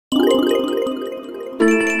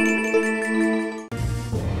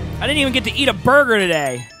didn't even get to eat a burger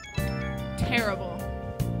today. Terrible.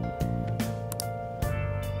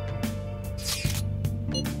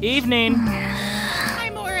 Evening. Hi,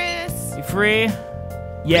 Morris. You free?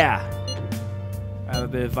 Yeah. I have a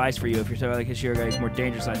bit of advice for you. If you're talking about the cashier guy, he's more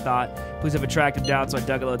dangerous than I thought. Police have attractive doubts, so I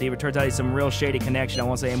dug a little deeper. Turns out he's some real shady connection. I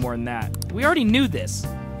won't say any more than that. We already knew this.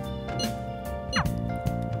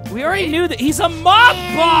 We already knew that he's a mob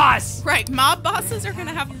boss. Right, mob bosses are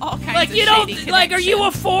gonna have all kinds like of you shady don't like. Are you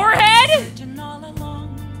a forehead?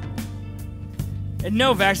 And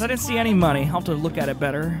no, Vax, I didn't see any money. I'll have to look at it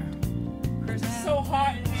better. It's so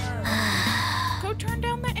hot in here. Go turn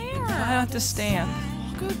down the air. I have to stand.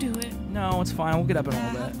 Go do it. No, it's fine. We'll get up in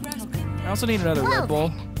all that. I also need another Red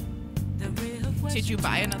Bull. Did you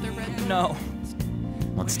buy another Red Bull? No.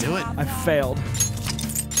 Let's do it. I failed.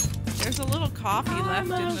 There's a little coffee left in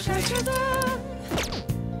the thing.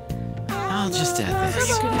 I'll just add this.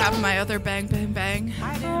 You could have my other bang bang bang.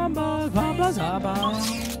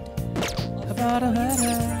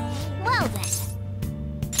 Well then.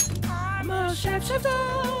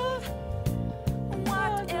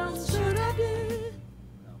 What else should I do?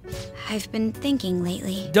 I've been thinking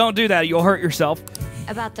lately. Don't do that. You'll hurt yourself.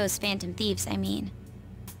 About those phantom thieves, I mean.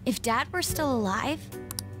 If Dad were still alive...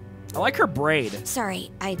 I like her braid. Sorry,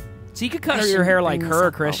 So you could cut your hair like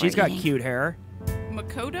her, Chris. She's got eating. cute hair.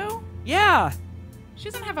 Makoto? Yeah. She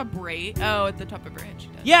doesn't have a braid. Oh, at the top of her head she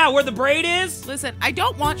does. Yeah, where the braid is. Listen, I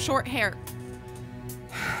don't want short hair.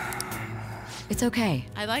 It's okay.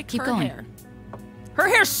 I like Keep her going. hair. Her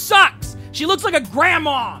hair sucks. She looks like a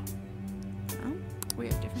grandma. Oh, we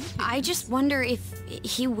have different opinions. I just wonder if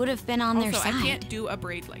he would have been on their Also, side. I can't do a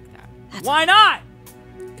braid like that. Why not?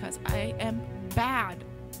 Because I am bad.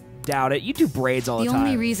 Doubt it. You do braids all the The time.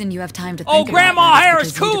 only reason you have time to Oh, think grandma about that hair is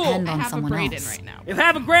is because you cool. depend I on have a someone braid else. in right now. If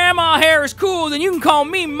having grandma hair is cool, then you can call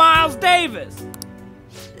me Miles Davis.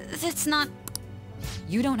 That's not...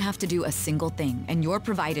 You don't have to do a single thing, and you're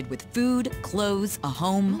provided with food, clothes, a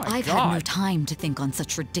home. Oh my I've had no God. time to think on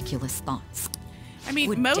such ridiculous thoughts. I mean,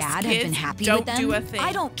 Would most Dad kids have been happy don't with them? do a thing.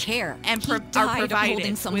 I don't care. And he are died provided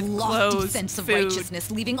holding some with lofty clothes, sense of food.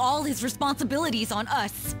 righteousness, leaving all his responsibilities on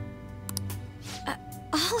us.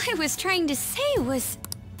 All I was trying to say was...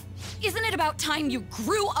 Isn't it about time you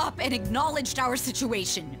grew up and acknowledged our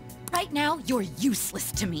situation? Right now, you're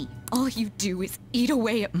useless to me. All you do is eat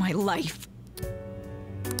away at my life.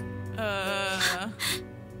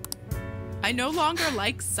 I no longer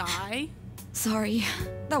like Psy. Sorry,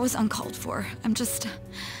 that was uncalled for. I'm just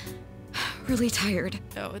really tired.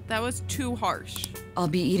 Oh, that was too harsh. I'll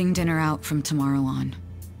be eating dinner out from tomorrow on.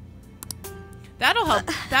 That'll help.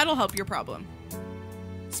 That'll help your problem.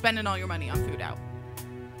 Spending all your money on food out.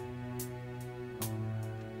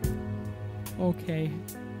 Okay.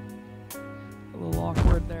 A little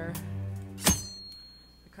awkward there. I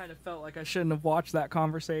kind of felt like I shouldn't have watched that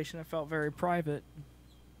conversation. It felt very private.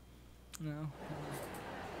 No.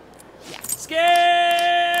 Yeah. Skip!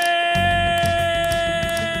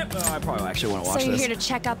 Oh, I probably actually want to watch So you're this. here to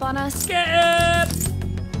check up on us? Skip!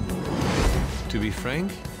 To be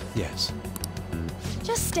frank, yes.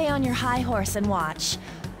 Just stay on your high horse and watch.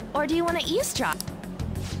 Or do you want to eavesdrop?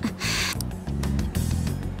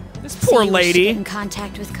 This So poor you wish to lady. get in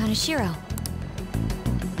contact with Kaneshiro.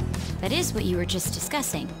 That is what you were just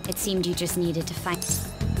discussing. It seemed you just needed to find...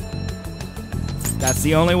 That's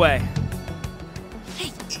the only way.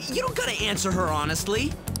 Hey, you don't gotta answer her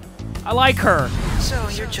honestly. I like her. So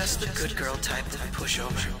you're just the good girl type that I push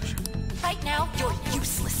over. Right now, you're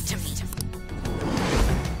useless to me.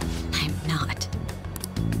 I'm not.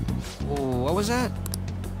 What was that?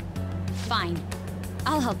 Fine.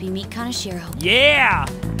 I'll help you meet Kaneshiro. Yeah!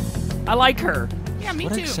 I like her. Yeah, me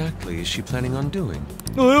What too. exactly is she planning on doing?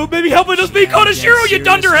 Oh, maybe helping us beat Kaneshiro, you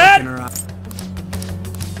dunderhead!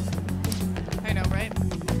 I know, right?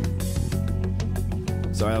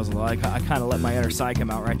 Sorry, that was a lie. I kind of let my inner side come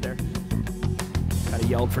out right there. Kind of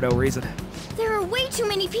yelled for no reason. There are way too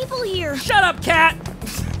many people here. Shut up, cat!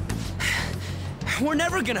 We're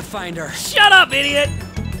never gonna find her. Shut up, idiot!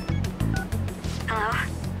 Hello?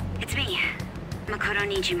 It's me, Makoto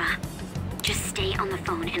Nijima. Just stay on the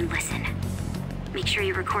phone and listen. Make sure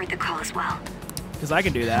you record the call as well. Because I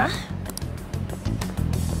can do that.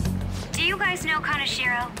 Do you guys know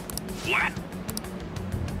Kaneshiro? What?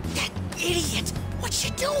 That idiot! What's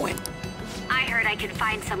she doing? I heard I could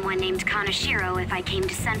find someone named Kaneshiro if I came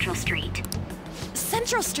to Central Street.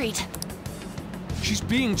 Central Street. She's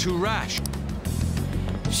being too rash.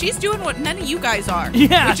 She's doing what none of you guys are.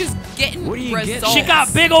 Yeah. Which is getting What are you getting? results. She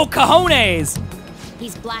got big old cojones!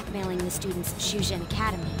 He's blackmailing the students at Shujin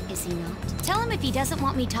Academy, is he not? Tell him if he doesn't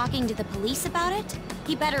want me talking to the police about it,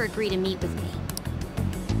 he better agree to meet with me.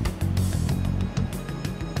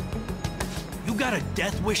 got a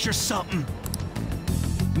death wish or something?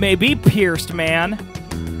 Maybe pierced, man.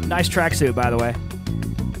 Nice tracksuit, by the way.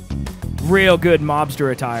 Real good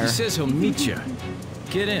mobster attire. He says he'll meet you.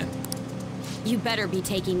 Get in. You better be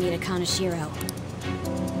taking me to Kaneshiro.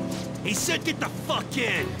 He said get the fuck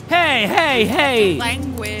in! Hey, hey, hey!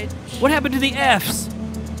 Language. What happened to the F's?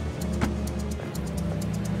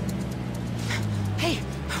 Hey,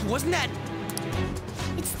 wasn't that...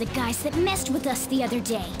 It's the guys that messed with us the other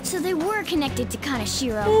day. So they were connected to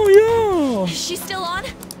Kaneshiro. Oh, yeah! She's still on?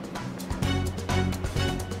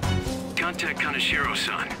 Contact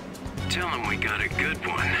Kaneshiro-san. Tell him we got a good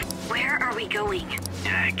one. Where are we going?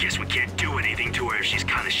 Yeah, I guess we can't do anything to her if she's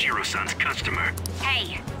Kaneshiro-san's customer.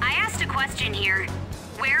 Hey, I asked a question here.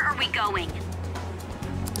 Where are we going?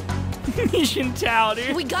 Xintao,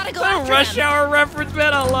 dude. We gotta go What a after Rush them. Hour reference,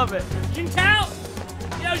 man. I love it. Xintao!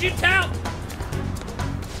 Yo, Xintao!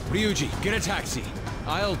 Ryuji, get a taxi.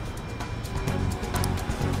 I'll...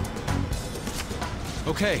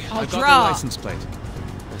 Okay, I'll I've got draw. the license plate.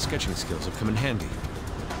 My sketching skills have come in handy.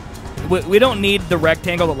 We don't need the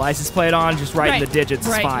rectangle the license plate on. Just writing the digits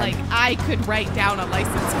is right, fine. like I could write down a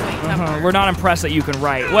license plate number. We're not impressed that you can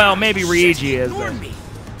write. Well, maybe Ryuji is. Ignored But... me.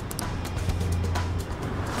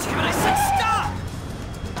 Damn it, I said stop!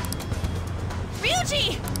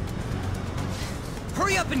 Ryuji!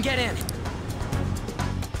 Hurry up and get in.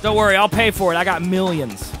 Don't worry, I'll pay for it. I got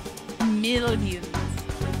millions. Millions.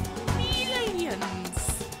 Millions.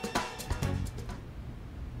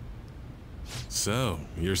 So,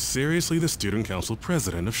 you're seriously the student council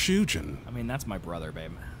president of Shujin. I mean, that's my brother,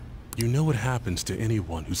 babe. You know what happens to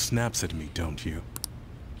anyone who snaps at me, don't you?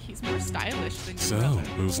 He's more stylish than you. So,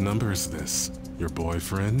 whose number is this? Your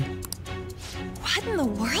boyfriend? What in the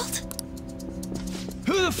world?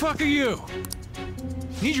 Who the fuck are you?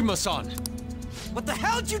 Nijima-san. What the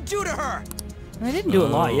hell did you do to her? I didn't do a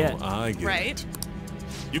lot yet. I get Right? it.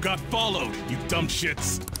 You got followed, you dumb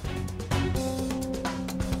shits.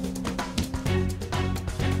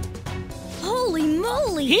 Holy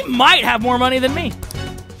moly! He might have more money than me.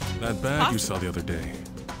 That bag you saw the other day,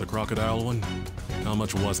 the crocodile one, how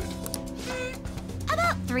much was it?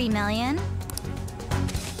 About 3 million.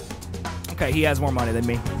 Okay, he has more money than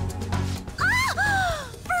me. Ah!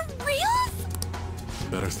 For reals?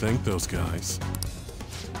 Better thank those guys.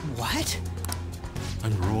 What?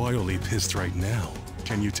 I'm royally pissed right now.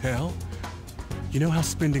 Can you tell? You know how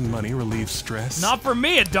spending money relieves stress? Not for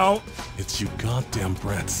me, it don't. It's you goddamn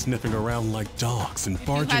brats sniffing around like dogs and If you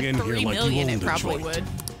barging had in here 3 like you million, owned it a probably joint. would.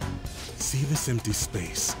 See this empty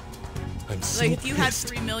space? I'm so Like if you had pissed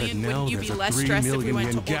 3 that million, now wouldn't you there's be a less 3 stressed if we million went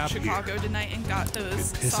to yen Old gap Chicago here. tonight and got It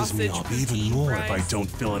those pisses sausage me off even poutine more fries? if I don't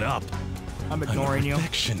fill it up. I'm ignoring I'm a you.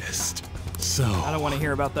 perfectionist. So, I don't want to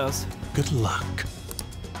hear about those. good luck.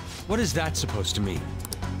 What is that supposed to mean?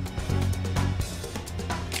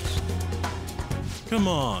 Come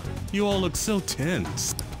on, you all look so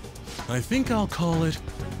tense. I think I'll call it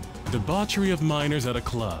debauchery of minors at a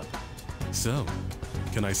club. So,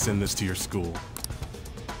 can I send this to your school?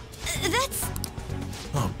 That's...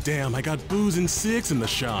 Oh damn, I got booze and cigs in the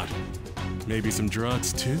shot. Maybe some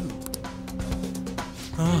drugs too.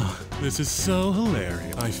 Ah, this is so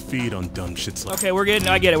hilarious. I feed on dumb shits like Okay,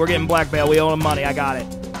 I get it. We're getting blackmail. We owe him money. I got it.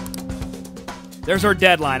 There's our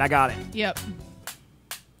deadline. I got it. Yep.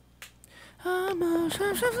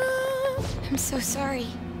 I'm so sorry.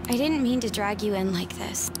 I didn't mean to drag you in like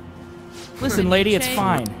this. Listen, lady, it's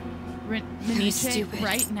fine. was stupid.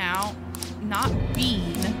 Right now, not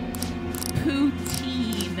bean,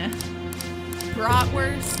 poutine.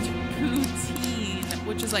 Bratwurst poutine,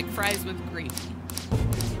 which is like fries with gravy.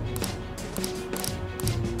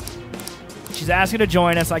 She's asking to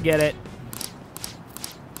join us. I get it.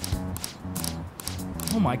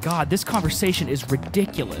 Oh my god, this conversation is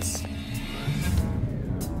ridiculous.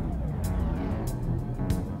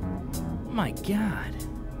 My god.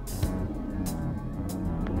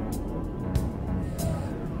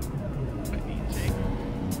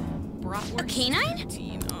 Bratwurst A canine?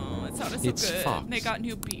 poutine. Oh, it sounded so It's good. Fox. They got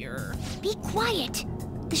new beer. Be quiet.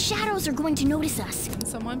 The shadows are going to notice us. Can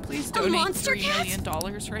someone please A donate monster $3 cat? million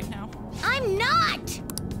right now? I'm not!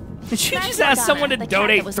 Did she That's just ask Morgana, someone to the cat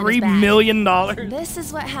donate that was in his $3 bag. million? This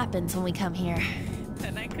is what happens when we come here.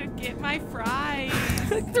 Then I could get my fries.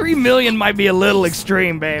 $3 million might be a little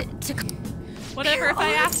extreme, babe. Whatever, if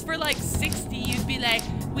I asked for like 60, you'd be like,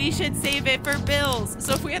 we should save it for bills.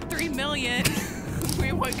 So if we had 3 million,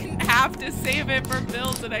 we wouldn't have to save it for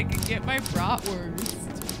bills and I could get my bratwurst.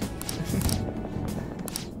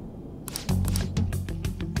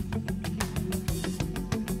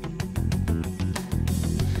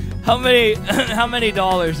 How many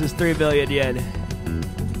dollars is 3 billion yen?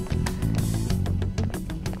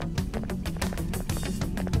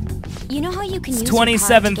 You know how you can use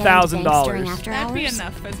 $27,000. during after That'd be hours?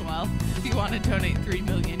 enough as well. If you want to donate 3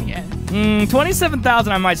 million yen.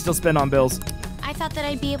 27,000 I might still spend on bills. I thought that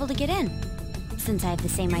I'd be able to get in. Since I have the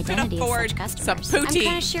same identity as afford such customers. some I'm pootie.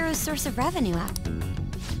 Kanashiro's source of revenue out.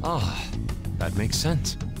 Ah, that makes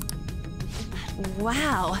sense.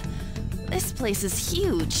 Wow. This place is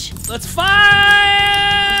huge. Let's fight!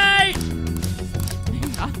 I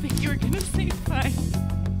did not think you were gonna say fight.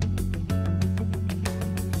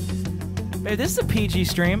 Hey, this is a PG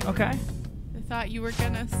stream, okay? I thought you were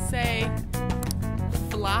gonna say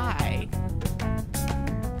fly.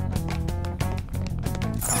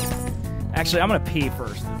 Actually, I'm gonna pee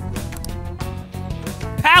first.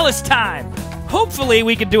 Palace time! Hopefully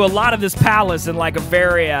we can do a lot of this palace in like a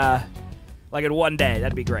very, like in one day.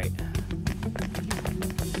 That'd be great.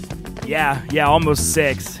 Yeah, almost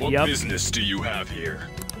 6. What Yep. business do you have here?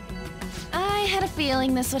 I had a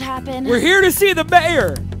feeling this would happen. We're here to see the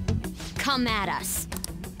mayor! Come at us.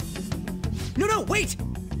 No, wait!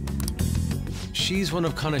 She's one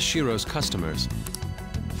of Kanashiro's customers.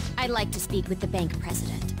 I'd like to speak with the bank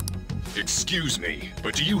president. Excuse me,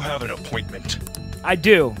 but do you have an appointment? I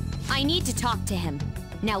do. I need to talk to him.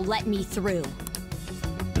 Now let me through.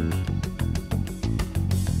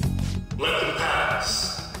 Let them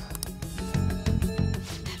pass.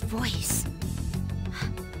 That voice.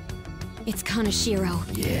 It's Kanashiro.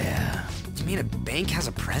 Yeah. You mean a bank has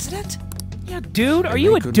a president? Yeah, dude, are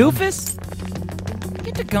you a doofus?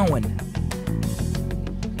 Get to going.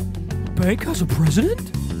 Bank has a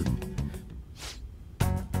president?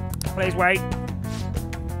 Please wait.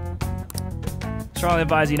 Strongly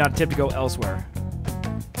advise you not to tip to go elsewhere.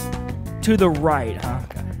 To the right, huh?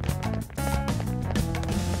 Okay.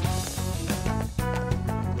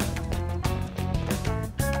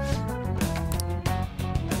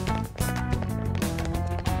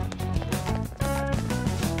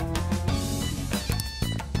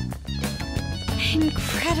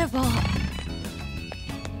 Incredible.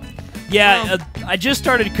 Yeah, I just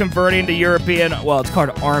started converting to European. Well, it's called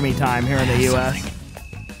Army time here in the U.S.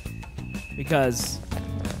 Because,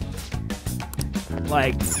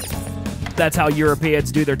 like, that's how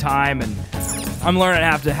Europeans do their time, and I'm learning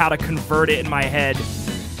how to convert it in my head.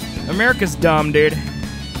 America's dumb, dude.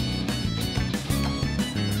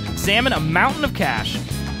 Examine a mountain of cash.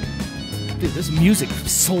 Dude, this music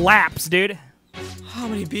slaps, dude. How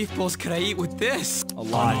many beef bowls could I eat with this? A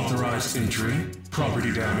lot. Unauthorized entry,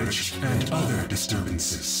 property damage, and other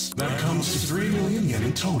disturbances. That comes to 3 million yen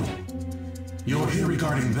in total. You're here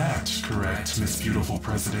regarding that, correct, Miss Beautiful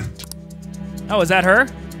President? Oh, is that her?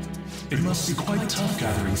 It must be quite tough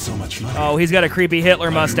gathering so much money. Oh, he's got a creepy Hitler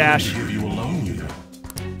mustache. I give you a loan, you know.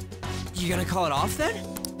 You gonna call it off then?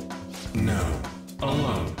 No, a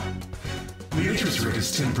loan. The interest rate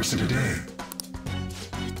is 10% a day.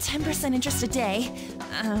 10% interest a day.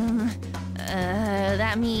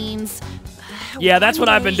 That means... Yeah, that's what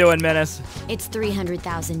I've been doing, Menace. It's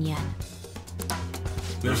 300,000 yen.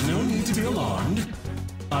 There's no need to be alarmed.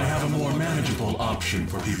 I have a more manageable option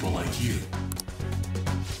for people like you.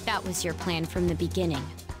 That was your plan from the beginning,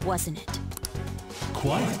 wasn't it?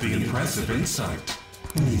 Quite the impressive insight,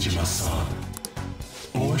 Nijima-san.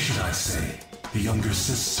 Or should I say, the younger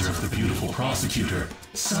sister of the beautiful prosecutor,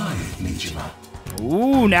 Sai Nijima.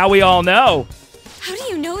 Ooh, now we all know. How do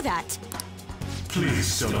you know that?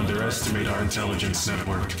 Please don't underestimate our intelligence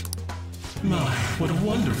network. My, what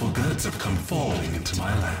wonderful goods have come falling into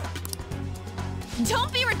my lap.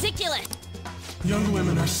 Don't be ridiculous! Young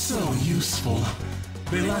women are so useful.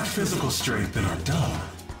 They lack physical strength and are dumb.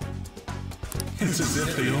 It's as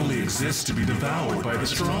if they only exist to be devoured by the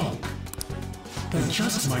strong. That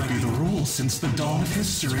just might be the rule since the dawn of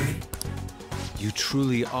history. You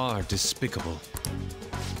truly are despicable.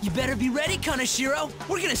 You better be ready, Kanashiro.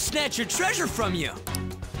 We're gonna snatch your treasure from you.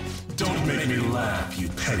 Don't make me laugh, you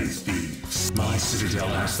petty thieves. My citadel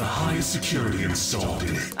has the highest security installed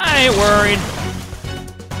in it. I ain't worried.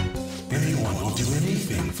 Anyone will do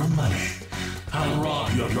anything for money. I'll rob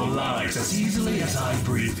you of your lives as easily as I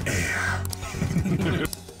breathe air.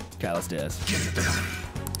 Okay, let's do this. Get them.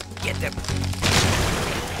 Get them.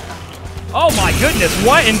 Oh my goodness,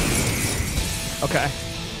 what in... Okay.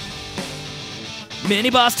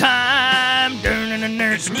 Mini boss time!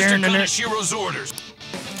 It's Mr. Kanashiro's orders.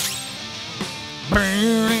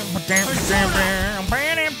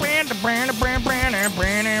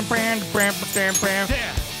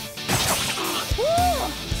 Ooh,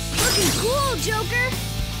 looking cool, Joker.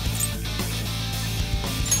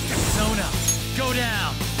 Zona, go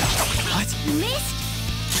down. What? You missed?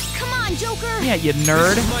 Come on, Joker. Yeah, you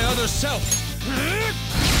nerd. This is my other self.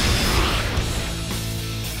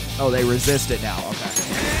 Oh, they resist it now. Okay.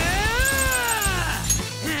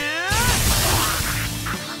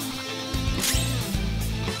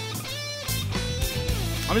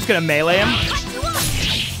 I'm just gonna melee him.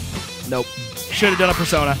 Nope. Should have done a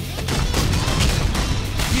persona.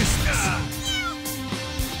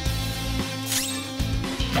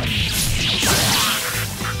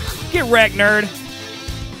 Get wrecked, nerd.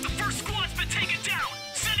 The first squad's been taken down.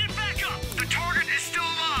 Send it back up. The target is still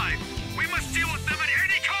alive. We must deal with them at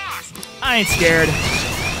any cost. I ain't scared.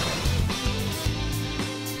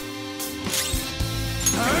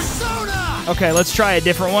 Persona! Okay, let's try a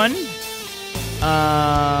different one.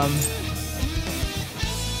 I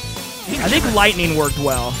think lightning worked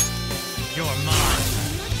well. You're mine.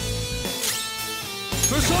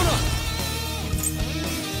 Persona!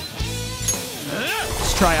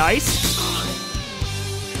 Let's try ice.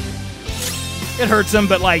 It hurts him,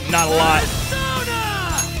 but like not a lot.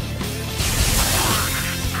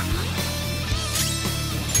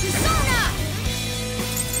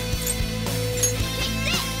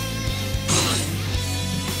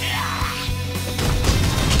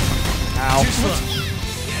 Ow. Oh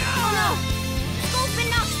no! Skull's been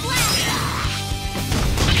knocked flat!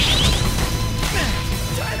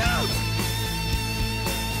 Time out!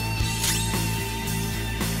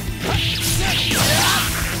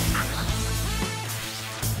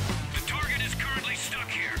 The target is currently stuck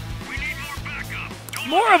here. We need more backup. Don't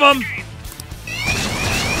More of them!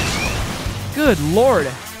 Good lord.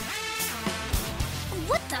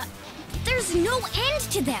 What the? There's no end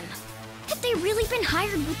to them! Have they really been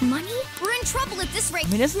hired with money? We're in trouble at this rate. I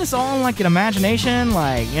mean, isn't this all like an imagination?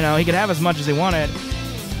 Like, you know, he could have as much as he wanted.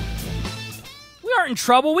 We aren't in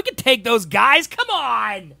trouble. We could take those guys. Come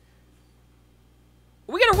on!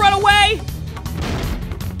 Are we gonna run away?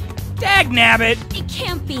 Dagnabbit! It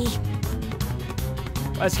can't be.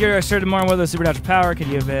 Let's get our started more with a supernatural power. Can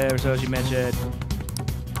you have it, or so as you mentioned?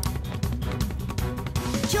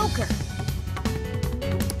 Joker.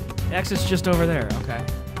 The exit's just over there. Okay.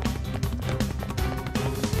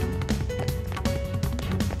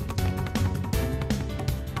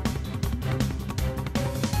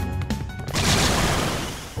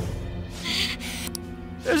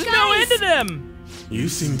 There's no end to them! You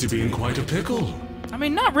seem to be in quite a pickle. I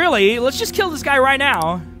mean, not really. Let's just kill this guy right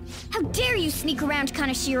now. How dare you sneak around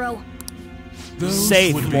Kaneshiro? Those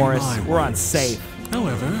Safe, would be Morris. my We're on words. safe.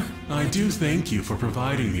 However, I do thank you for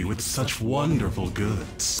providing me with such wonderful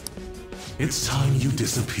goods. It's time you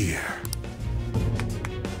disappear.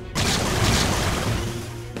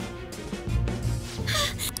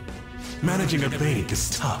 Managing a bank is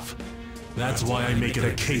tough. That's why I make it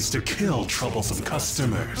a case to kill troublesome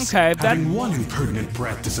customers. Okay, that... Having one impertinent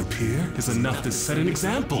brat disappear is enough to set an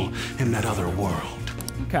example in that other world.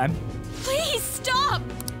 Okay. Please stop!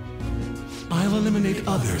 I'll eliminate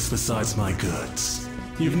others besides my goods.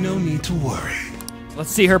 You've no need to worry.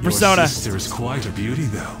 Let's see her persona. Your sister is quite a beauty,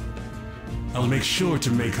 though. I'll make sure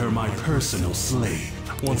to make her my personal slave.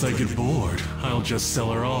 Once I get bored, I'll just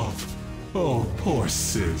sell her off. Oh, poor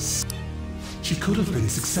sis. She could have been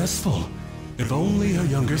successful, if only her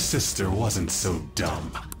younger sister wasn't so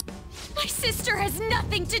dumb. My sister has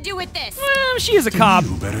nothing to do with this! She is a cop.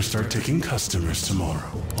 You better start taking customers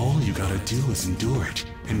tomorrow. All you gotta do is endure it,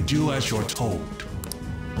 and do as you're told.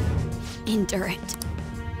 Endure it.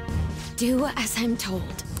 Do as I'm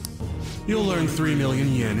told. You'll earn 3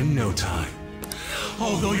 million yen in no time.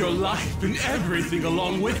 Although your life and everything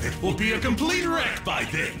along with it will be a complete wreck by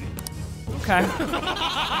then. Okay.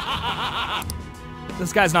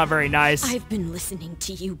 This guy's not very nice. I've been listening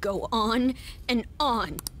to you go on and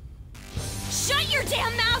on. Shut your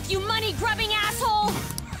damn mouth, you money-grubbing asshole!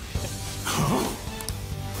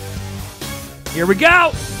 Here we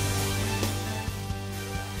go!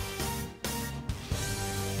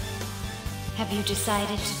 Have you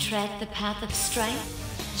decided to tread the path of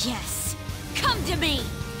strife? Yes. Come to me!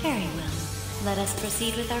 Very well. Let us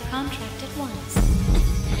proceed with our contract at once.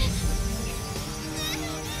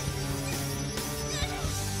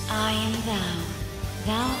 I am thou.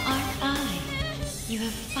 Thou art I. You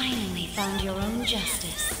have finally found your own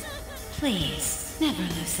justice. Please, never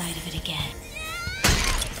lose sight of it again.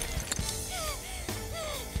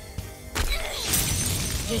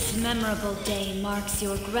 This memorable day marks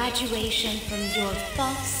your graduation from your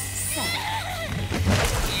false self.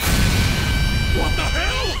 What the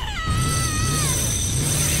hell?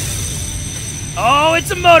 Oh,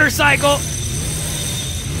 it's a motorcycle!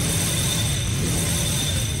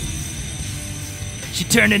 She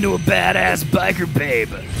turned into a badass biker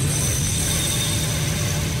babe.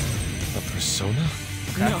 A persona?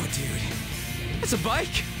 Okay. No, dude. It's a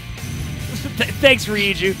bike. Thanks,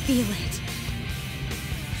 Ryuju. Feel it.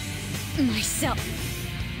 Myself.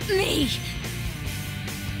 Me.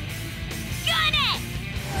 Got it!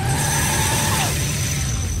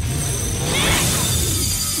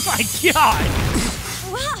 my god!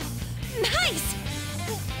 Wow, nice!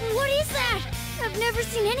 What is that? I've never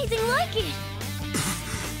seen anything like it.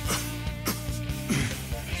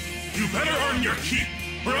 You better earn your keep,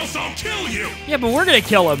 or else I'll kill you! Yeah, but we're gonna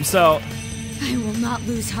kill him, so... I will not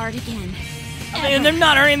lose heart again. And them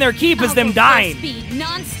not earning their keep is them dying. Speed,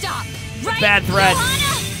 non-stop. Right, Bad threat. Johanna?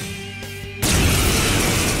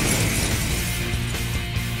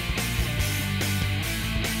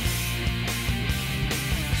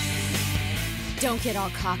 Don't get all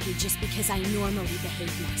cocky just because I normally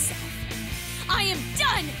behave myself. I am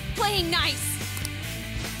done playing nice.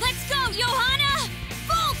 Let's go, Johanna!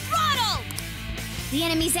 Full throttle! The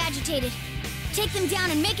enemy's agitated. Take them down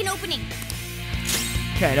and make an opening.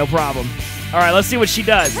 Okay, no problem. All right, let's see what she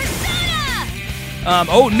does. Persona!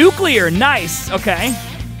 Oh, nuclear, nice. Okay.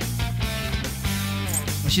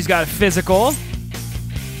 She's got physical.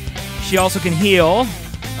 She also can heal.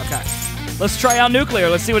 Okay. Let's try out nuclear.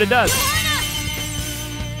 Let's see what it does.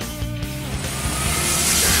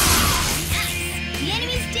 The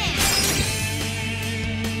enemy's dead.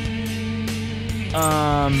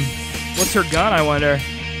 What's her gun, I wonder?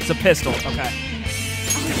 It's a pistol. Okay.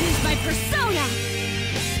 I'll use my persona.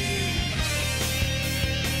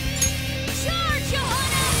 Charge,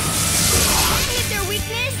 Johanna! Hit their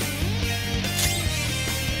weakness.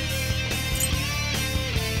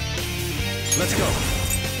 Let's go.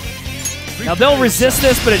 Now they'll resist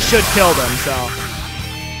this, but it should kill them, so.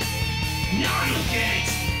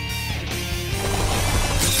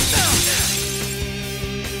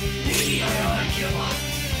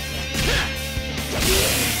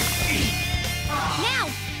 Now,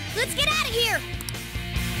 let's get out of here.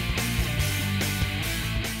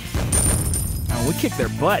 Oh, we kicked their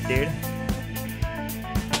butt, dude.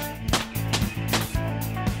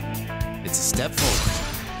 It's a step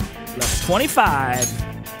forward. Left 25.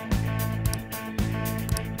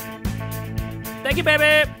 Thank you,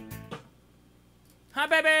 baby. Hi,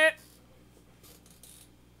 baby.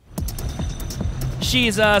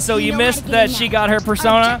 She's, so you missed that she got her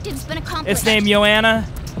persona. It's named Joanna,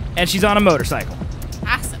 and she's on a motorcycle.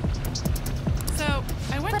 Awesome. So,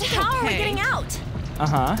 I went But to how are we pay, getting out?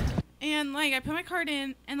 Uh-huh. and, like, I put my card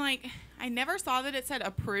in, and, like, I never saw that it said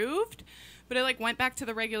approved, but it, like, went back to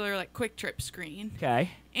the regular, like, quick trip screen.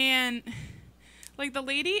 Okay. And, like, the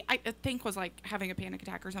lady, I think, was, like, having a panic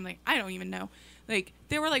attack or something. I don't even know. Like,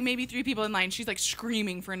 there were, like, maybe 3 people in line. She's, like,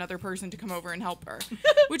 screaming for another person to come over and help her.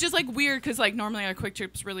 Which is, like, weird because, like, normally our quick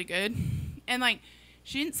trip's really good. And, like,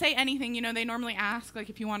 she didn't say anything. You know, they normally ask, like,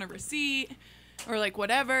 if you want a receipt or, like,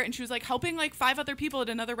 whatever. And she was, like, helping, like, 5 other people at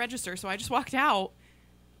another register. So I just walked out.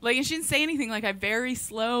 Like, and she didn't say anything. Like, I very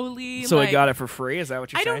slowly, So like, we got it for free? Is that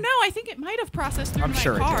what you're saying? I don't know. I think it might have processed through I'm my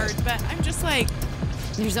sure it card. did. But I'm just, like...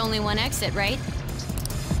 There's only one exit, right?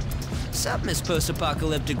 Sup, Miss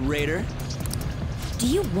Post-Apocalyptic Raider? Do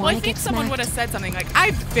you Well, I want to think get someone smacked? would have said something like, I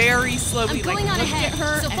very slowly I'm going like on looked ahead, at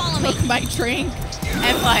her so and follow took me. my drink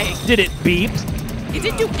and like Did it beep? it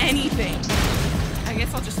didn't do anything. I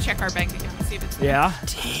guess I'll just check our bank account and see if it's there. Yeah.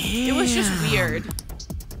 It was just weird.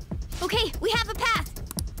 Okay, we have a path.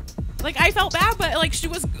 Like I felt bad, but like she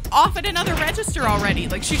was off at another register already.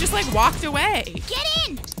 Like she just like walked away. Get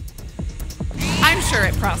in. I'm sure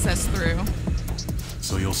it processed through.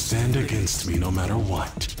 So you'll stand against me no matter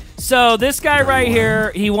what. So this guy right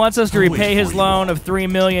here, he wants us to I'll repay wait his for you. loan of 3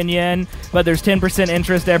 million yen, but there's 10%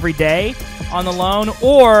 interest every day on the loan,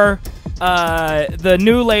 or the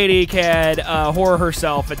new lady can whore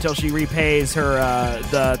herself until she repays her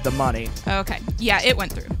the money. Okay. Yeah, it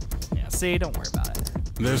went through. Yeah, see, don't worry about it.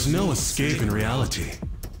 There's no escape in reality.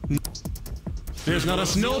 There's not a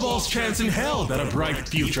snowball's chance in hell that a bright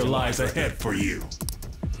future lies ahead for you.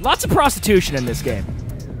 Lots of prostitution in this game.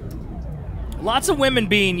 Lots of women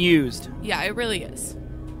being used. Yeah, it really is.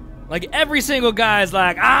 Like every single guy's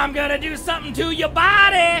like, I'm gonna do something to your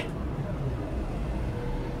body.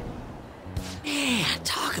 Man,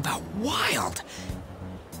 talk about wild.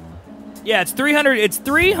 Yeah, it's 300. It's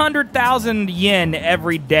 300,000 yen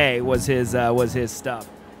every day was his stuff.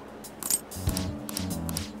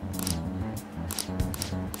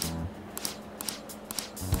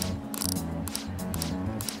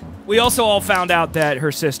 We also all found out that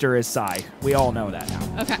her sister is Sai. We all know that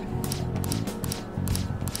now. Okay.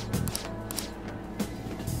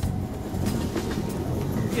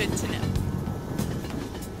 Good to know.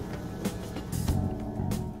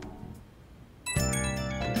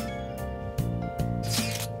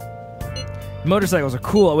 Motorcycles are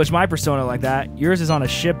cool. I wish my persona like that. Yours is on a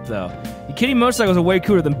ship, though. You kidding? Motorcycles are way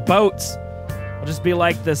cooler than boats. I'll just be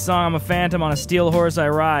like the song, I'm a phantom on a steel horse I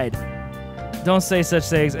ride. Don't say such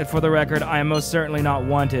things, and for the record, I am most certainly not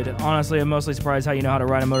wanted. Honestly, I'm mostly surprised how you know how to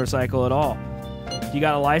ride a motorcycle at all. You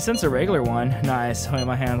got a license, a regular one? Nice. Putting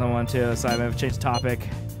my hands on one too, so I may have changed the topic.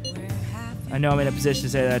 I know I'm in a position to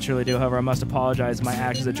say that I truly do, however, I must apologize for my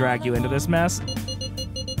actions that dragged you into this mess.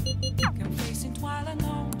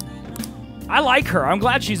 I like her. I'm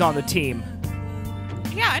glad she's on the team.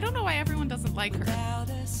 Yeah, I don't know why everyone doesn't like her.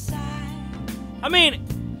 I mean,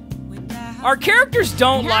 our characters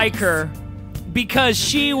don't like her because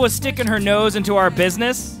she was sticking her nose into our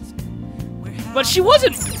business. But she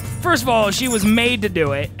wasn't, first of all, she was made to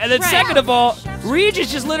do it. And then second of all, Reach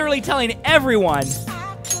is just literally telling everyone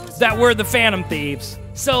that we're the Phantom Thieves.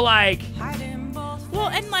 So like, well,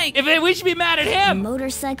 and like, we should be mad at him.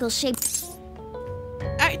 Motorcycle shaped.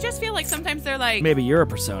 I just feel like sometimes they're like, maybe you're a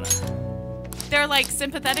persona. They're like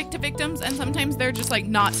sympathetic to victims, and sometimes they're just like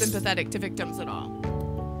not sympathetic to victims at all.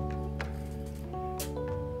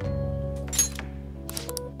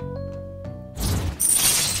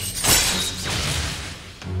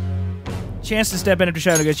 Chance to step in after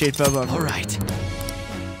trying to negotiate photo. All right.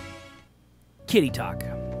 Kitty talk.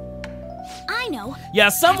 I know. Yeah,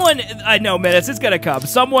 someone. I know, minutes. It's gonna come.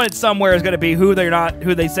 Someone somewhere is gonna be who they're not.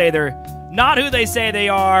 Who they say they're not. Who they say they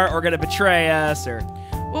are, or gonna betray us, or.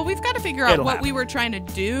 Well, we've got to figure out what we were trying to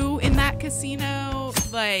do in that casino.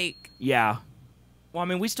 Like. Yeah. Well, I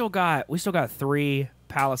mean, we still got 3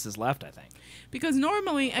 palaces left, I think. Because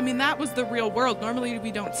normally, I mean, that was the real world. Normally,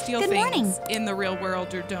 we don't steal things in the real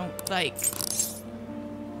world, or don't like.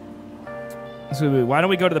 So why don't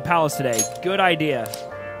we go to the palace today? Good idea.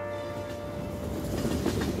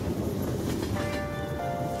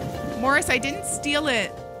 Morris, I didn't steal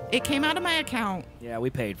it. It came out of my account. Yeah, we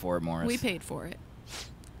paid for it, Morris. We paid for it.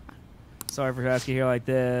 Sorry for asking here like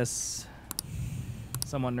this.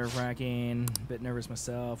 Somewhat nerve-wracking. A bit nervous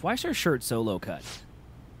myself. Why is her shirt so low cut?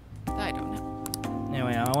 I don't know.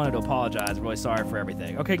 Anyway, I wanted to apologize. I'm really sorry for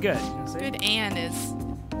everything. Okay, good. Good Anne is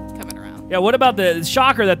coming around. Yeah, what about the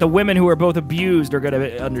shocker that the women who are both abused are going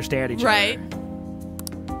to understand each other? Right.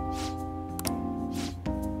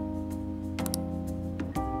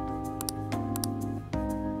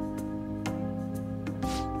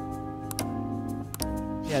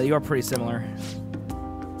 Yeah, you are pretty similar.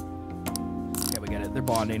 Yeah, we get it. They're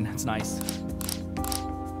bonding. It's nice.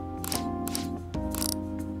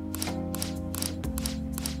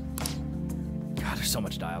 God, there's so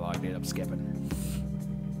much dialogue, dude. I'm skipping.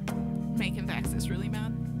 Making Vaxis really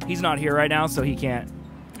mad. He's not here right now, so he can't.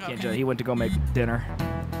 Okay. He went to go make dinner.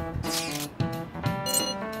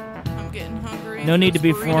 I'm getting hungry. No need to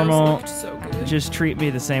be Burritos formal. looked so good. Just treat me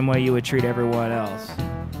the same way you would treat everyone else.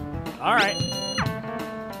 All right.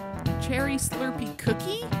 Cherry Slurpee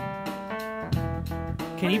cookie?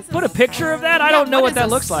 Can you put a picture of that? I don't know what that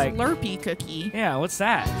looks like. Slurpee cookie. Yeah, what's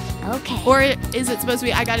that? Okay. Or is it supposed to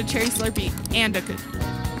be I got a cherry Slurpee and a cookie?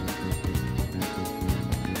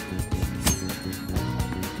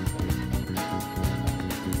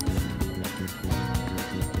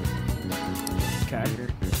 Okay.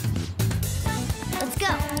 Let's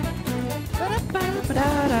go.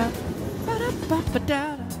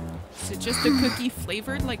 Is it just a cookie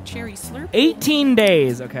flavored like cherry Slurpee? 18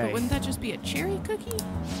 days, okay. But wouldn't that just be a cherry cookie?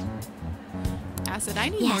 Acid, I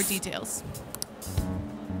need more details.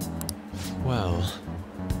 Well.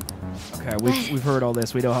 Okay, we've heard all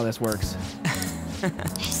this. We know how this works.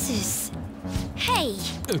 This is... Hey!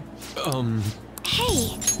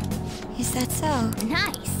 Hey! Is that so?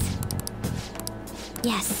 Nice.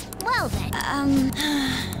 Yes. Well then.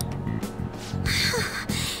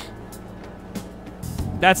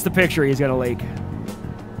 That's the picture he's gonna leak.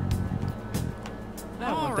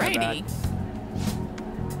 Alrighty.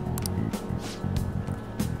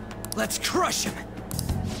 Let's crush him.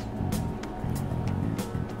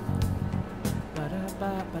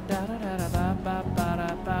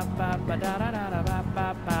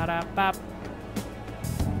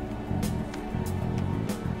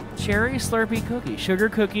 Cherry Slurpee cookie. Sugar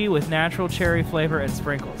cookie with natural cherry flavor and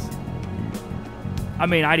sprinkles. I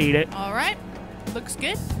mean, I'd eat it. All right. Looks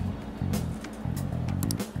good.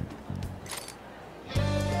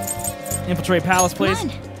 Infiltrate palace, please. Come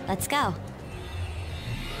on, let's go.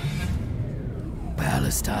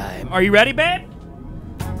 Palace time. Are you ready, babe?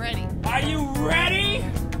 I'm ready. Are you ready?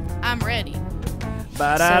 I'm ready.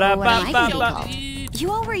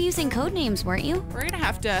 You all were using code names, weren't you? We're gonna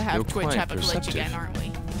have to have Twitch have a glitch again, aren't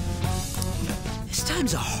we? This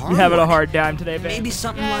time's a hard You having a one. hard time today, babe? Maybe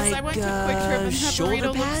something Yes, like I went to Quick Trip and that shoulder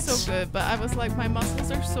burrito pads? looked so good, but I was like, my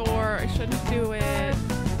muscles are sore. I shouldn't do it.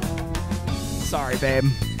 Sorry, babe.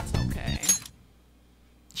 It's okay.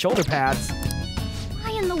 Shoulder pads.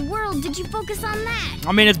 Why in the world did you focus on that?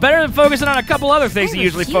 I mean, it's better than focusing on a couple other things he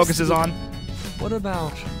usually focuses on. What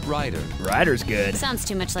about Ryder? Ryder's good. Sounds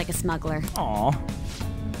too much like a smuggler. Aw.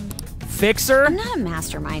 Fixer? I'm not a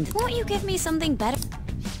mastermind. Won't you give me something better?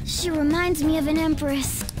 She reminds me of an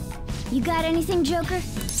empress. You got anything, Joker?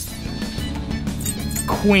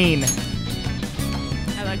 Queen.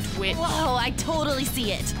 I like Witch. Whoa, I totally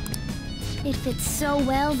see it. It fits so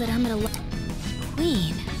well that I'm gonna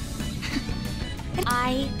Queen.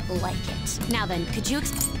 I like it. Now then, could you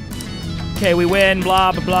Okay, we win.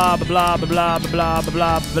 Blah blah blah blah blah blah blah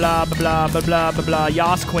blah blah blah blah blah blah blah blah.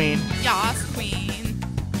 Yas Queen. Yas Queen.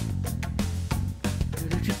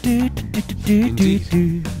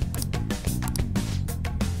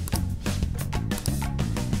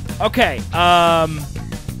 Okay.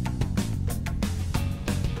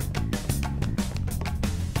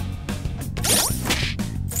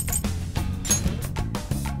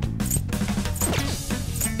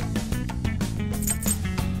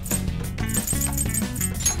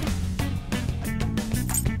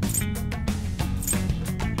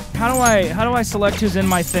 How do I select who's in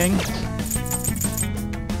my thing?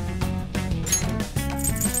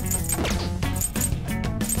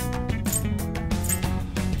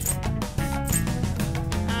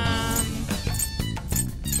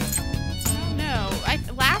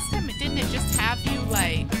 Last time didn't it just have you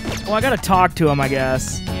like? Well, I gotta talk to him, I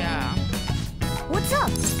guess. Yeah. What's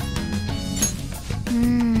up?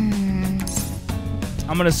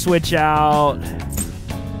 I'm gonna switch out.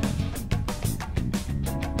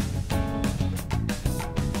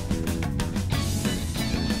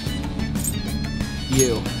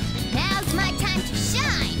 You. Now's my time to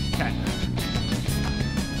shine. Okay.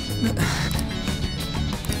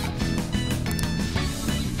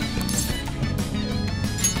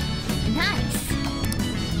 Nice.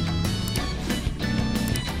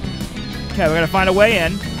 Okay, we're gonna find a way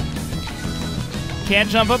in. Can't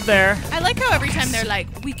jump up there. I like how every time they're like,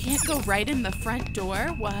 we can't go right in the front door.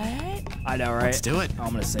 What? I know, right? Let's do it. Oh,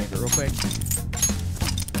 I'm gonna save it real quick.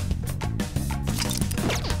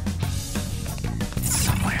 It's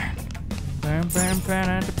somewhere.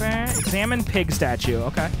 Examine pig statue.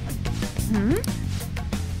 Okay.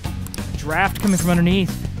 Draft coming from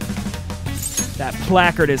underneath. That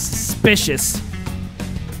placard is suspicious.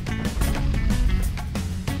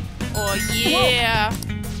 Oh yeah.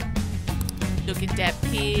 Look at that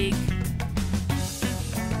pig.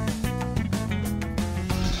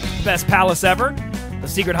 Best palace ever. The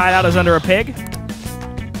secret hideout is under a pig.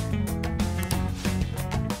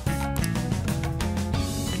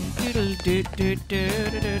 I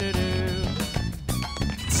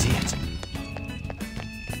can see it.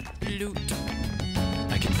 Loot.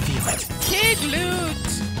 I can feel it. Pig loot.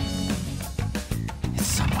 It's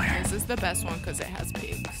somewhere. This is the best one because it has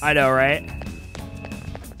pigs. I know, right?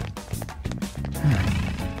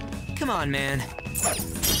 Come on, man.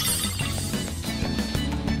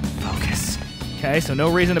 Focus. Okay, so no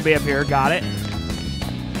reason to be up here. Got it. I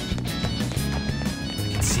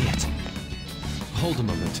can see it. Hold a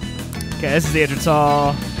moment. Okay, this is the entrance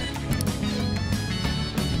hall.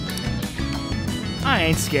 I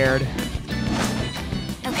ain't scared.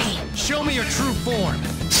 Okay, show me your true form.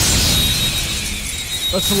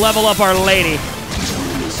 Let's level up our lady.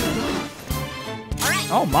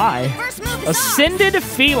 Oh my. Ascended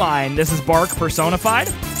feline. This is Bark personified.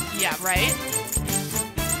 Yeah, right?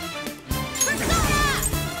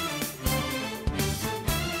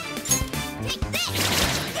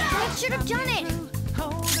 I should have done it.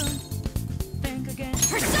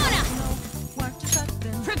 Persona!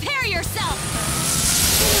 Prepare yourself!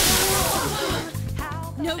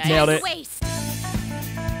 No time Nailed to it. waste.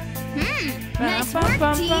 Nice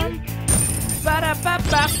work, team.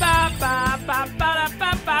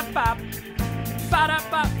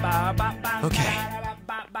 Okay.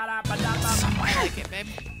 I like it, babe.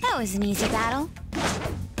 That was an easy battle.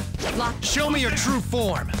 Show me your true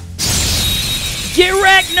form. Get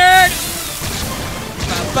wrecked, nerd!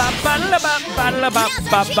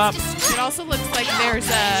 It also looks like there's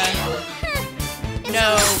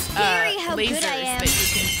no how good lasers I am. that you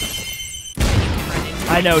can run into.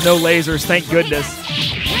 I know, no lasers, thank goodness.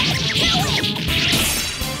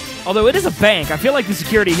 Although it is a bank, I feel like the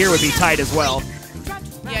security here would be tight as well.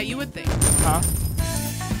 Yeah, you would think. Huh?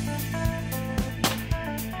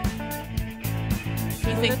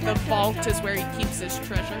 You think the vault is where he keeps his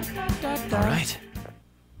treasure? All right.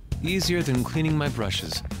 Easier than cleaning my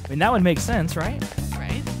brushes. I mean, that would make sense, right?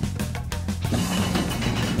 Right?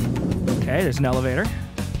 Okay, there's an elevator.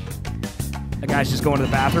 That guy's just going to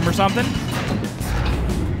the bathroom or something.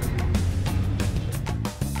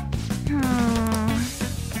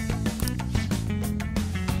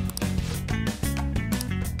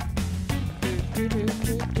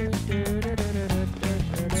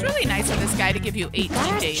 It's really nice of this guy to give you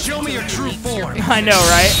 18 days. Show me your true form. I know,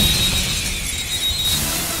 right?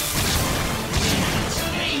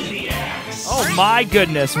 Oh my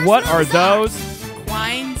goodness, what are those?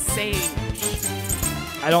 Quine Sage.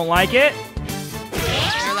 I don't like it.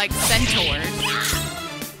 They're like centaurs.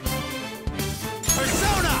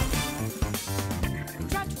 Persona!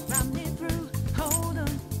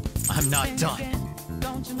 I'm not done.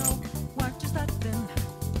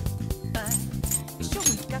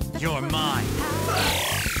 You're mine.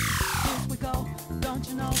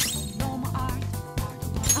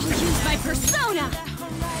 I'll use my persona.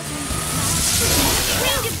 We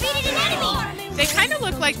defeated an enemy. They kind of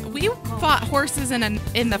look like we fought horses in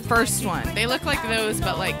the first one. They look like those,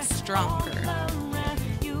 but like stronger.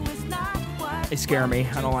 They scare me.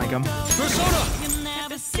 I don't like them. Persona!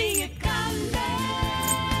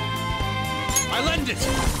 I lend it.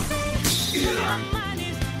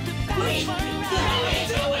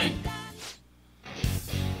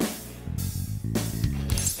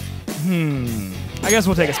 I guess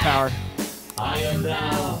we'll take his power. I am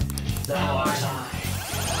thou, thou art I.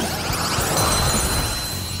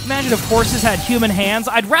 Imagine if horses had human hands.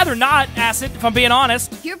 I'd rather not, Acid, if I'm being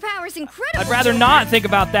honest. Your power's incredible. I'd rather not think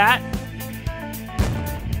about that.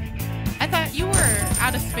 I thought you were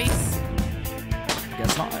out of space. I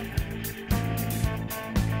guess not.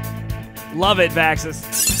 Love it,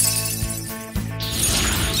 Vaxis.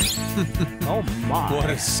 Oh my. What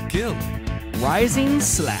a skill. Rising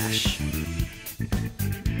Slash.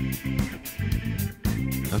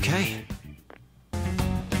 Okay.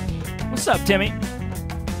 What's up, Timmy?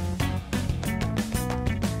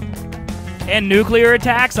 And nuclear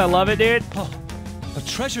attacks. I love it, dude. Oh, a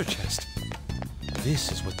treasure chest.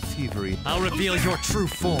 This is what thievery... I'll reveal your true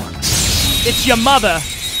form. It's your mother.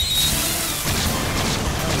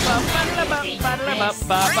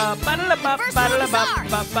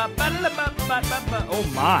 Oh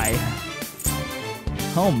my.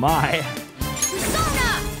 Oh my.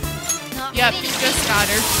 Yep, you just got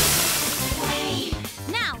her.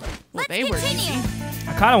 Now, Well, they were easy.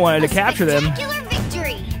 I kind of wanted to capture them. spectacular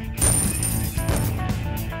victory.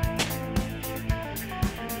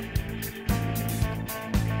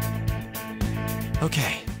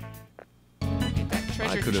 Okay. Treasure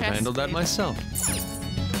I could have chest, handled that baby. myself.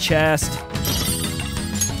 Chest.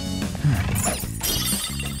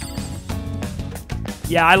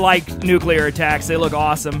 Yeah, I like nuclear attacks. They look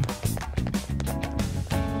awesome.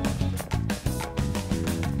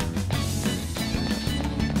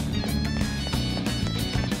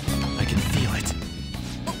 I can feel it.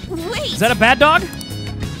 Wait. Is that a bad dog?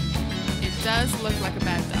 It does look like a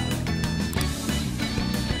bad dog.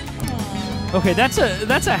 Okay, that's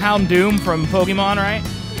a Houndoom from Pokemon, right?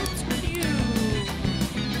 It's cute.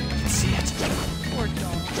 I can see it. Poor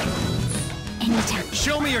dog. Anytime.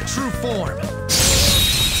 Show me your true form.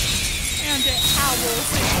 And it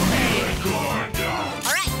howls.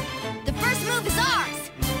 All right. The first move is ours.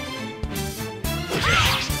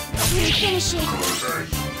 Let me finish it.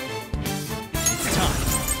 It's time.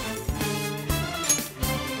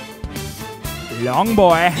 Long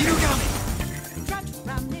boy. You got me.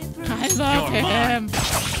 I love You're him.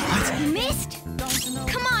 You missed?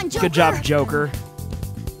 Come on, Joker. Good job, Joker.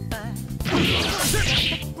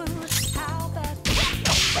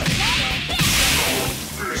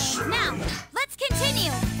 Now, let's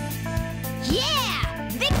continue. Yeah!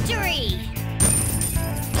 Victory!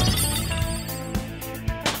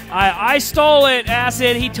 I stole it,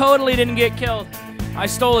 Acid. He totally didn't get killed. I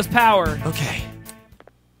stole his power. Okay.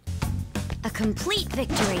 A complete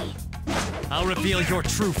victory. I'll reveal your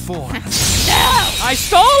true form. I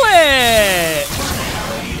stole it!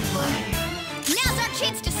 Now's our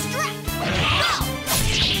chance to strike. Go!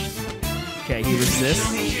 Okay, he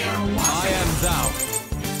resists. I am thou.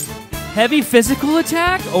 Heavy physical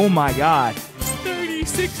attack? Oh my god.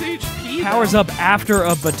 36 HP. Powers up after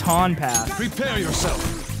a baton pass. Prepare yourself.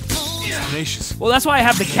 Tenacious. Well, that's why I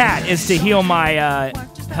have the cat, is to heal my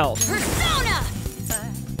health. Persona!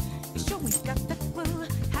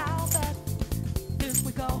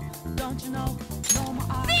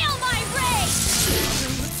 Feel my rage!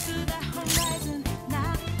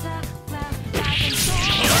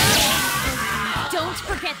 Don't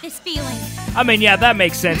forget this feeling. I mean, yeah, that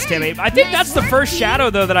makes sense, Timmy. I think that's the first shadow,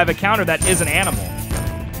 though, that I've encountered that is an animal.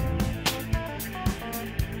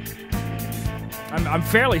 I'm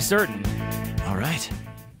fairly certain. All right.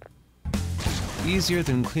 Easier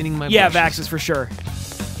than cleaning my Yeah, brushes. Vaxis for sure.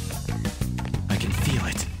 I can feel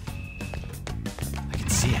it. I can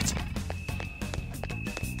see it.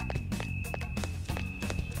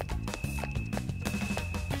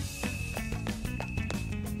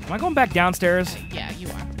 Am I going back downstairs? Yeah, you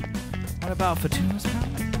are. What about Fatuma's power?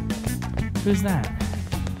 Who's that?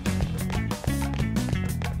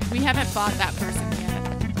 We haven't fought that person yet.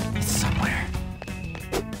 It's somewhere.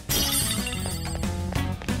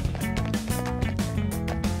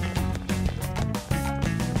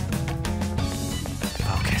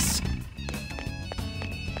 Focus.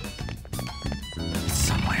 It's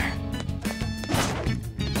somewhere.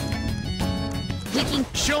 We can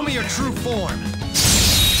show me your true form.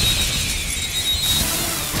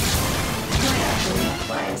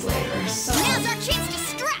 Now's our chance to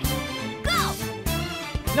strike. Go.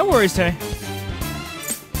 No worries, Tay.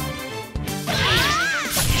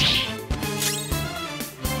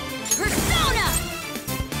 Persona.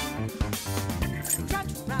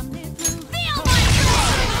 Feel my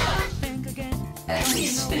At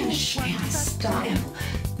least finish in style.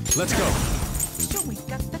 Let's go.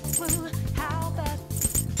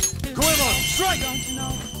 Go on, strike!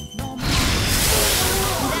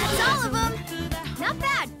 That's all of them. Not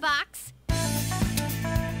bad, Fox.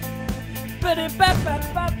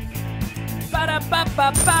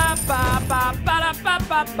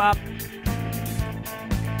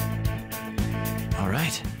 All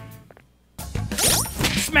right.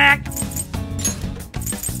 Smack!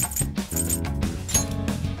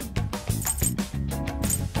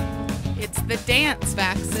 It's the dance,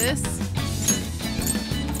 Vaxis.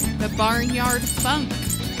 The barnyard funk.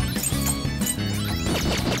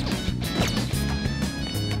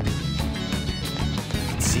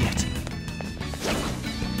 I can see it.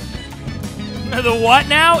 The what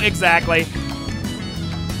now? Exactly.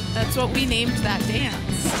 That's what we named that dance.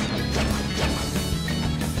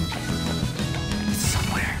 It's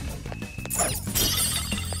somewhere.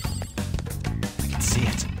 I can see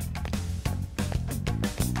it.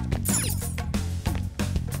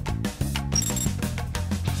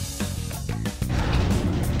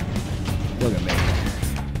 Look at me.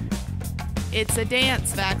 It's a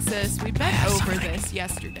dance, Vaxis. We been over this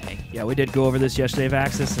yesterday. Yeah, we did go over this yesterday,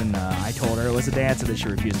 Vaxis, and I told her it was a dance, and then she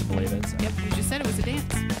refused to believe it. So. Yep, you just said it was a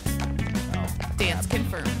dance. Oh. Dance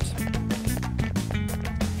confirmed.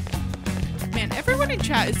 Man, everyone in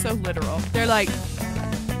chat is so literal. They're like,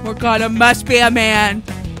 Morgana must be a man.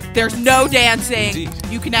 There's no dancing. Indeed.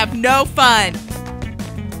 You can have no fun.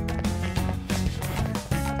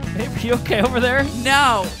 Hey, are you okay over there?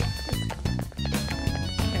 No.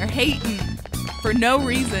 They're hating for no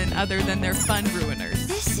reason other than they're fun ruiners.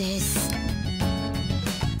 This is...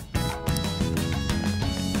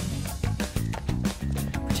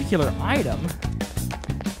 Particular item.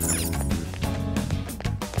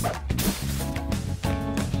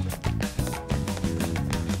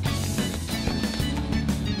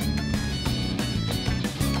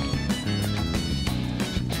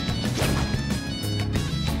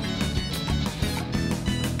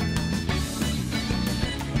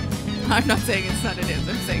 I'm not saying it's not a dance.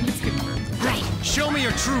 I'm saying it's confirmed. Right. Show me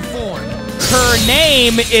your true form. Her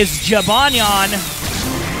name is Jabanyan.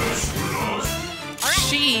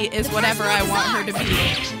 She is whatever I want her to be.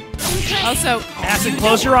 Also, Acid,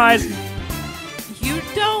 close your eyes. You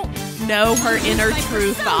don't know her inner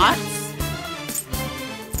true thoughts.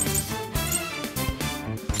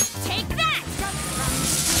 Take that!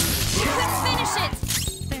 Let's finish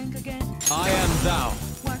it! I am thou.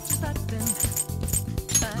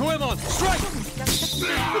 Goemon, strike! We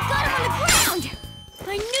got him on the ground!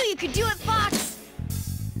 I knew you could do it, Fox!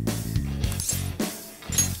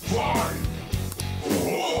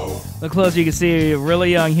 Look close, you can see a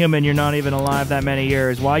really young human. You're not even alive that many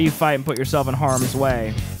years. Why you fight and put yourself in harm's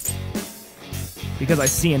way? Because I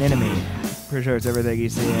see an enemy. Pretty sure it's everything you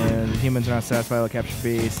see. And humans are not satisfied with capture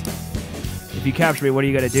beast. If you capture me, what are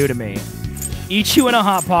you gonna do to me? Eat you in a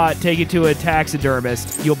hot pot, take you to a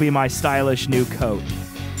taxidermist. You'll be my stylish new coat.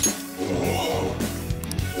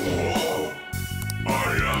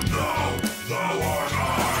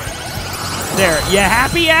 There, you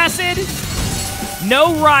happy, Acid?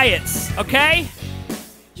 No riots, okay?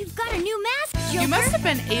 You've got a new mask, Joker! You must have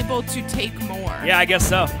been able to take more. Yeah, I guess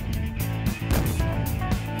so.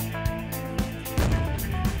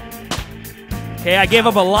 Okay, I gave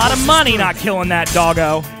up a lot of money not killing that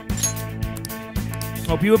doggo.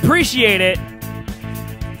 Hope you appreciate it.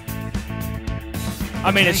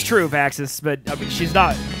 I mean, it's true, Vaxis, but I mean, she's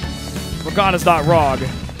not... Morgana's not wrong.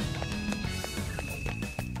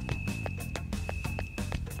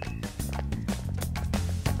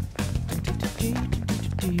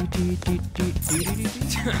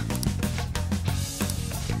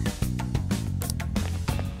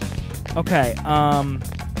 Okay,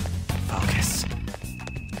 Focus.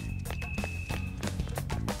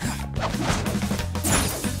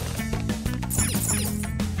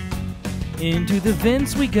 Into the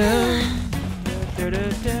vents we go.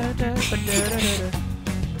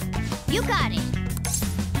 You got it.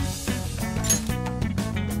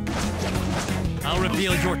 I'll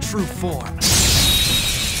reveal your true form.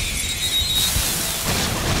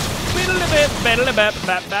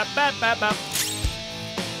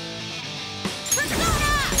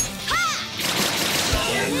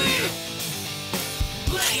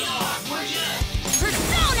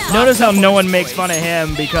 Notice how no one makes fun of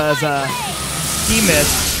him because he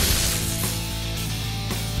missed.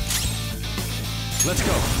 Let's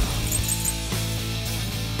go.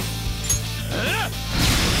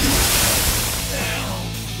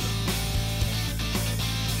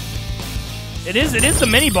 It is the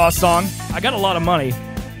mini boss song. I got a lot of money. Nice.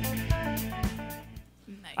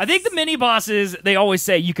 I think the mini bosses, they always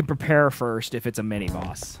say you can prepare first if it's a mini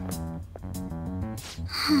boss.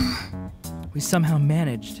 We somehow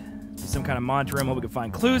managed some kind of monitor room. Hope we can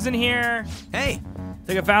find clues in here. Hey, I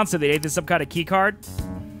think I found something. Is this some kind of key card?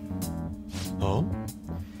 Oh?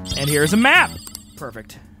 And here's a map.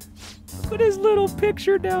 Perfect. Look at his little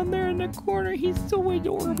picture down there in the corner. He's so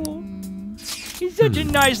adorable. He's such a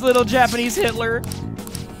nice little Japanese Hitler.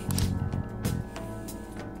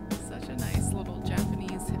 Such a nice little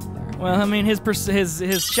Japanese Hitler. Well, I mean, his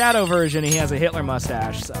shadow version, he has a Hitler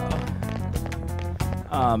mustache, so.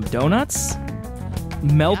 Donuts?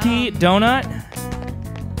 Melty donut?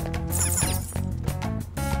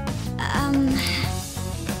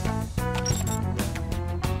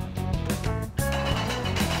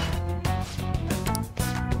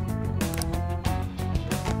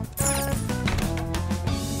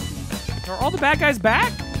 Are all the bad guys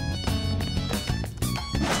back?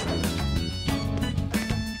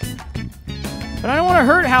 But I don't want to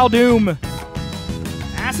hurt Hal Doom.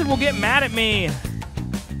 Acid will get mad at me.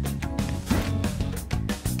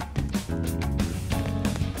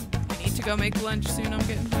 I need to go make lunch soon. I'm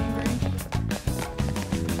getting hungry.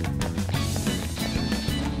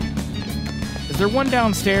 Is there one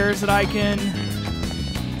downstairs that I can...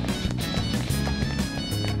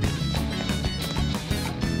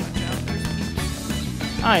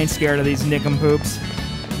 I ain't scared of these nincompoops.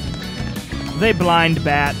 They blind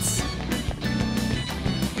bats.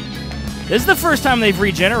 This is the first time they've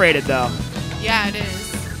regenerated, though. Yeah, it is.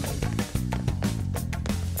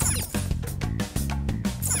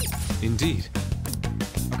 Indeed.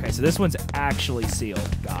 Okay, so this one's actually sealed.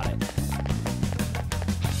 Got it.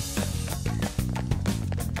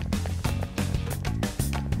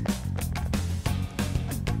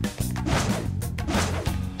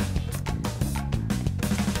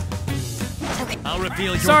 I'll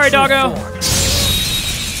reveal your Sorry, true doggo. form.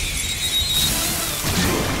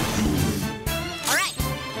 Alright,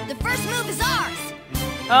 the first move is ours.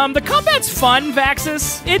 The combat's fun,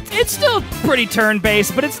 Vaxis. It's still pretty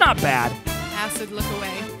turn-based, but it's not bad. Acid, look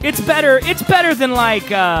away. It's better than like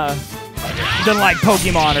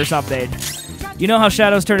Pokemon or something. You know how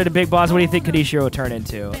Shadows turned into Big Boss? What do you think Kadishiro would turn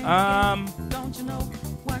into?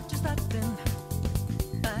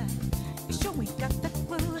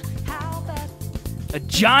 A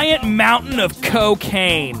giant mountain of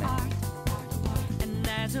cocaine.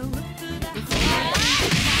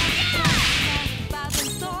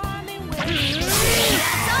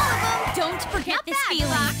 Don't forget this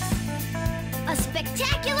feeling. A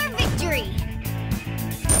spectacular victory.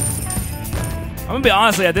 I'm gonna be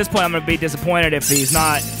honestly, at this point, I'm gonna be disappointed if he's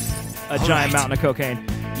not a giant mountain of cocaine.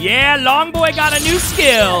 Yeah, Long Boy got a new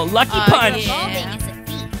skill. Lucky Punch. Yeah.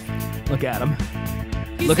 Look at him.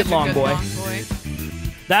 He's Look at such a Long good Boy. Long Boy.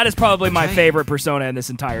 That is probably my favorite persona in this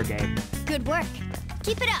entire game. Good work.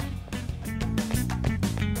 Keep it up.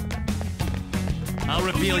 I'll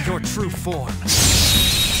reveal your true form.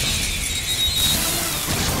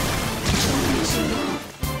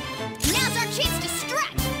 Now's our chance to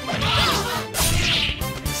strike.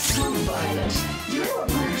 You're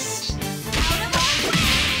worst.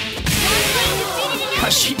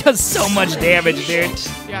 Gosh, she does so much damage, dude.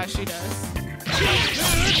 Yeah, she does.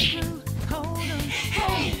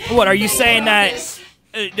 What, are you saying that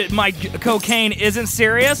my cocaine isn't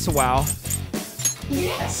serious? Wow.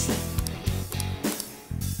 Yes.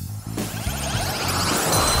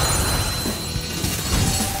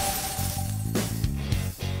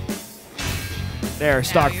 There,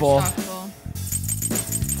 stock you're full. stock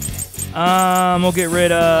full. We'll get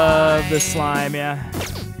rid of the slime, yeah.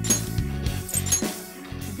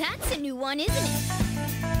 That's a new one, isn't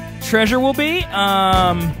it? Treasure will be,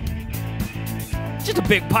 just a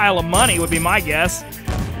big pile of money would be my guess.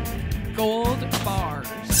 Gold bars.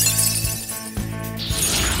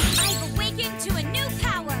 I've awakened to a new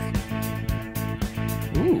power.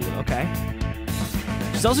 Ooh, okay.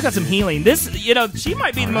 She's also got some healing. This, you know, she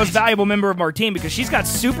might be the most valuable member of our team because she's got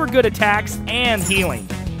super good attacks and healing.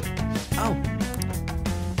 Oh.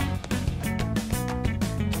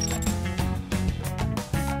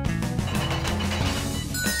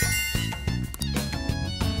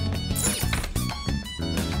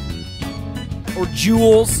 Or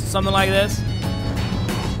jewels, something like this.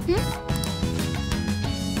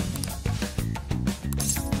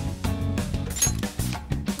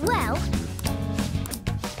 Well,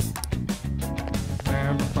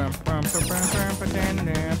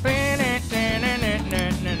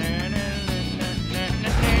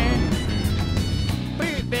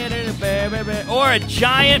 or a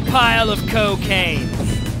giant pile of cocaine. Do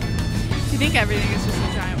you think everything is just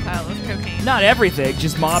a giant pile of cocaine? Not everything,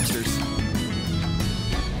 just mobsters.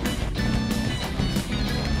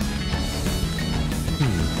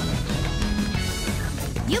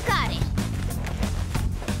 you got it.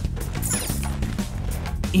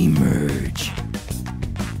 Emerge.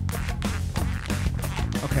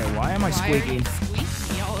 Okay, why am I squeaking? Why are you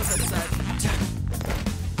squeaky all of a sudden?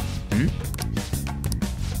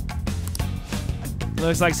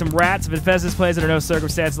 Looks like some rats have infested this place under no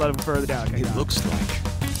circumstance. Let them further down. Okay, It looks like.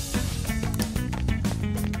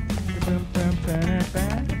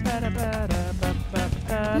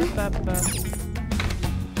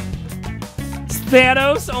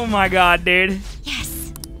 Thanos? Oh my god, dude.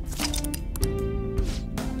 Yes.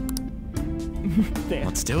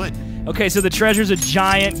 Let's do it. Okay, so the treasure's a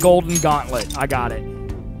giant golden gauntlet. I got it.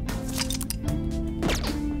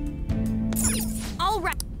 All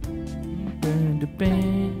right.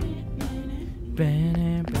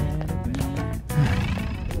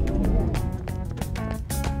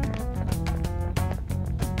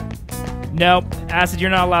 Nope. Acid, you're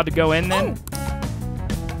not allowed to go in then.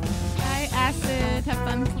 Hi, Acid. Have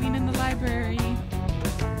fun cleaning the library.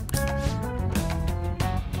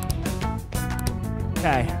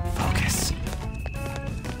 Okay. Focus.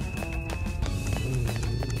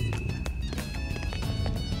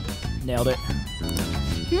 Nailed it.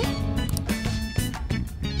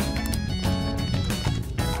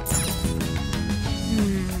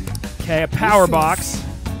 Okay, a power box.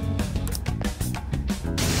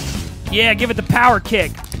 Yeah, give it the power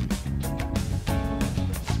kick.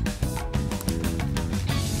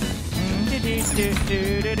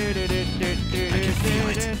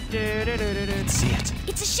 See it.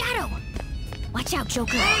 It's a shadow. Watch out,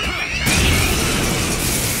 Joker.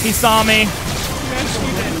 He saw me. There's 3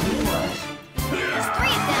 of them, but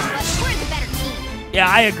we're the better team. Yeah,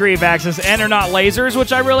 I agree, Vaxis. And they're not lasers,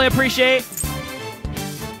 which I really appreciate.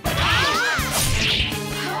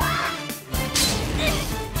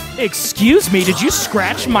 Excuse me, did you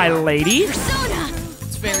scratch my lady? Persona.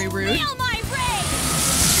 It's very rude. Feel my rage.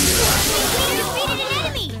 We defeated an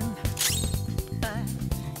enemy.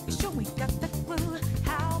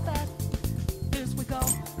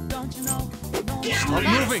 Start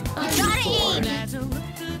moving. Gotta aim.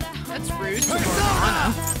 That's rude to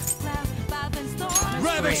Morgana.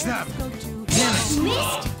 Ravish them. Missed?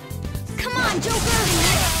 Come on, Joker.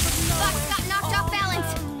 Fox got knocked off balance.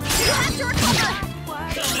 You have to recover.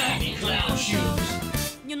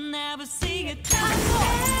 You never see it. I'll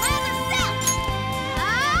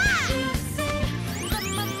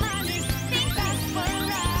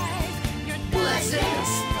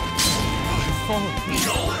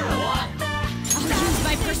use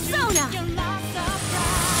my persona.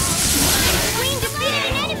 Queen defeated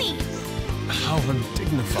an enemy. How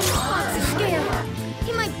undignified. Fox is scared.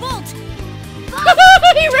 He might bolt.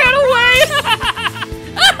 He ran away!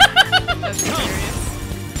 That's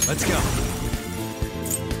hilarious. Let's go.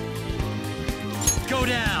 Go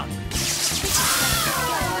down.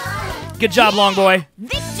 Good job, long boy.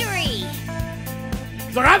 Victory.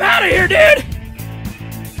 He's like, I'm out of here, dude!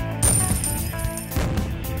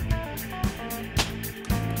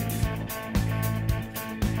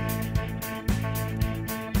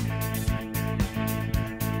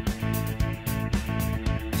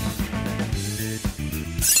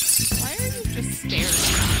 Why are you just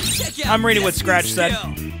staring? I'm reading what Scratch said.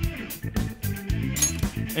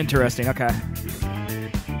 Interesting, okay.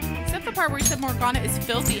 Except the part where he said Morgana is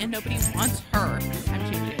filthy and nobody wants her.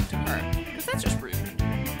 I'm changing it to her. Because that's just rude.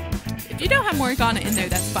 If you don't have Morgana in there,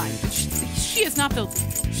 that's fine. But she is not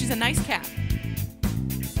filthy. She's a nice cat.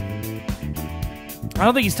 I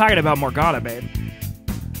don't think he's talking about Morgana, babe.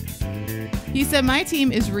 He said, my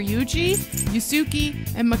team is Ryuji, Yusuke,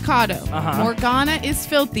 and Mikado. Uh-huh. Morgana is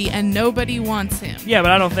filthy and nobody wants him. Yeah,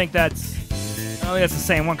 but I don't think that's the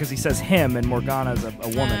same one because he says him and Morgana's a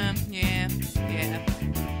woman. Yeah.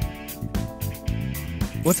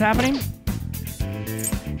 What's happening?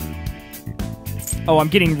 Oh, I'm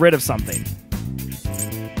getting rid of something.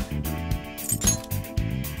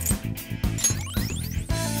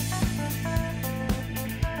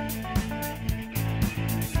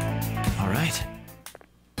 All right.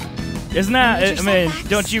 Isn't that, I mean,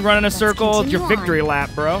 don't you run in a circle? It's your victory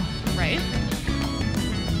lap, bro. Right?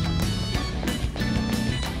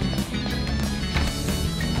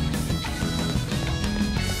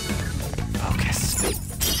 Focus.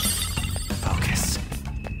 Focus.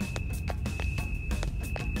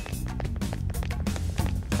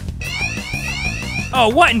 Oh,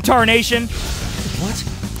 what in tarnation? What?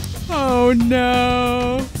 Oh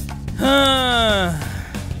no. Huh.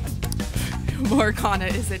 Morgana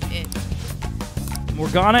isn't it.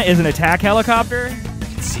 Morgana is an attack helicopter? I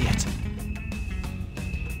can see it.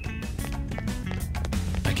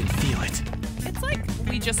 I can feel it. It's like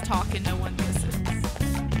we just talk and no one listens.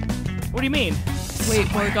 What do you mean? Wait,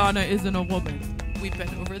 Morgana isn't a woman. We've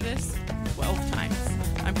been over this 12 times.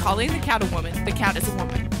 I'm calling the cat a woman. The cat is a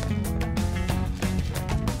woman.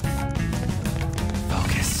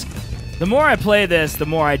 Focus. The more I play this, the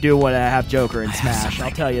more I do want to have Joker in Smash.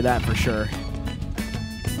 I'll tell you that for sure.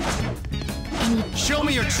 Show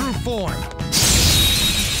me your true form.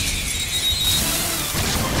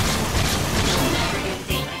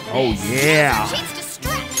 Oh, yeah. Chance to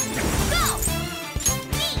stretch. Go.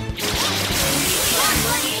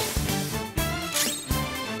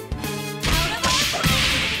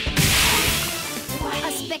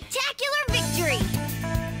 A spectacular victory.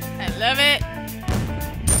 I love it.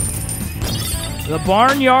 The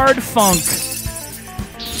Barnyard Funk.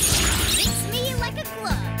 Fits me like a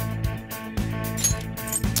glove.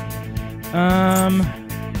 I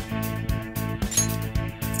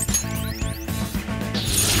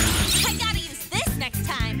gotta use this next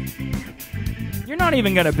time. You're not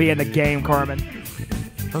even gonna be in the game, Carmen.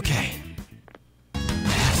 Okay. I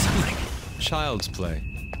have something. Child's play.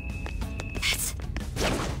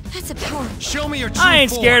 That's a power. Show me your true I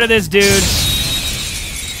ain't form. scared of this dude.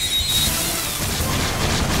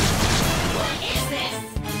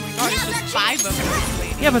 Oh, there's just 5 of them.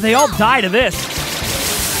 Yeah, but they all die to this.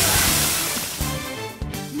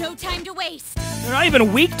 No time to waste. They're not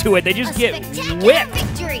even weak to it. They just get Spectacular whipped.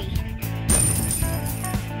 victory.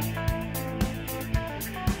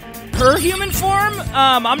 Her human form?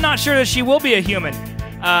 I'm not sure that she will be a human.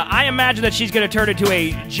 I imagine that she's going to turn into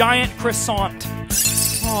a giant croissant.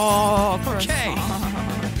 Oh, Okay. Huh?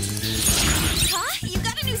 You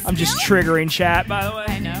got a new skill? I'm just triggering chat, by the way.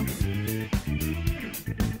 I know.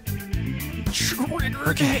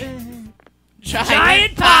 Okay.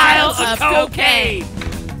 Giant piles of cocaine.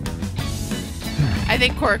 I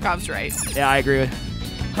think Korokov's right. Yeah, I agree with.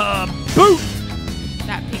 Boot!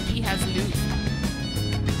 That pinky has loot.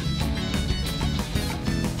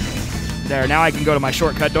 There, now I can go to my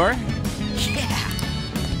shortcut door. Yeah.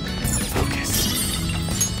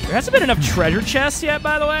 Focus. There hasn't been enough treasure chests yet,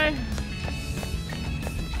 by the way.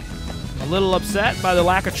 I'm a little upset by the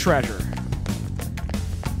lack of treasure.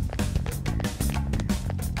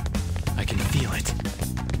 I can feel it.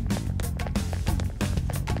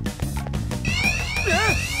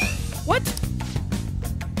 What?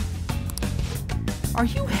 Are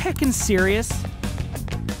you heckin' serious?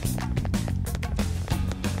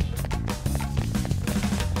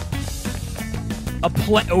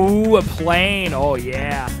 Ooh, a plane. Oh,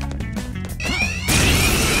 yeah.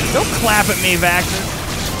 Don't clap at me, Vaxxer.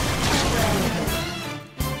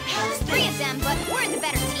 There's 3 of them, but we're the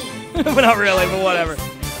better team. But not really, but whatever.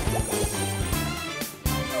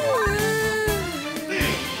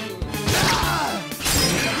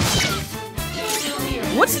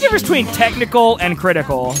 What's the difference between technical and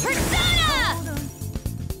critical?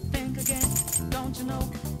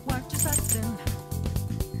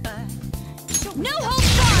 No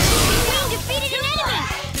holds barred. We defeated an enemy.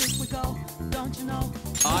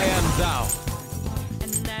 I am thou.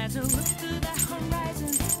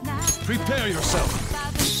 Prepare yourself.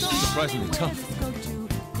 Surprisingly tough.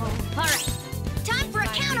 All right, time for a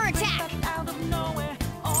counterattack.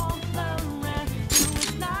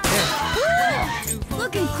 Woo!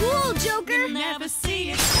 Looking cool, Joker. Never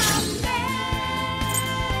see it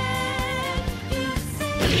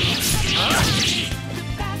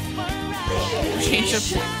Change of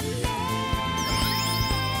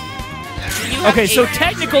Okay, so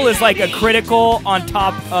technical is like a critical on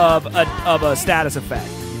top of a status effect.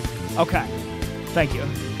 Okay, thank you.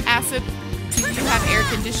 Acid, do you have air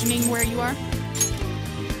conditioning where you are?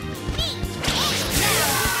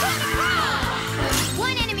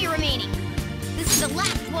 One enemy remaining. This is the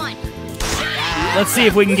last one. Let's see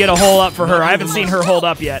if we can get a hole up for her. I haven't seen her hold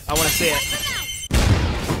up yet. I want to see it.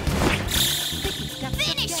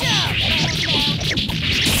 Finish him.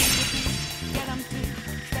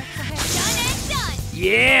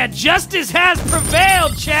 Yeah, justice has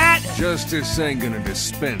prevailed, chat! Justice ain't gonna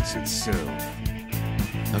dispense itself.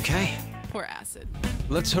 Okay. Poor Acid.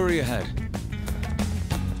 Let's hurry ahead.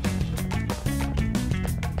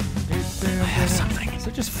 I have something. Is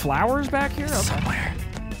there just flowers back here? Okay. Somewhere.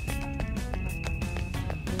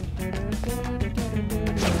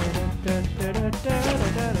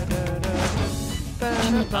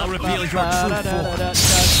 I'll reveal your true form.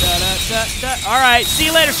 Alright, see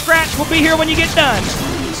you later, Scratch. We'll be here when you get done.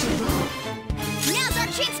 Now's our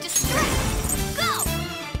chance to strike. Go!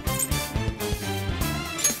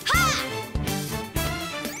 Ha!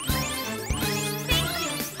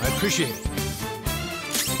 I appreciate it.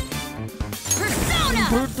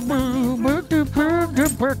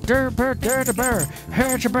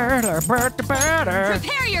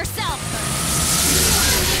 Prepare yourself!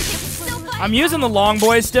 I'm using the long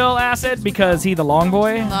boy still, Acid, because he the long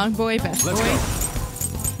boy. Long boy, best boy.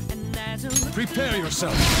 Prepare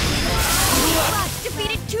yourself. Rock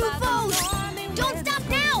defeated 2 foes! Don't stop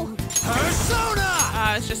now! Persona!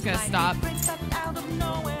 I was just gonna stop.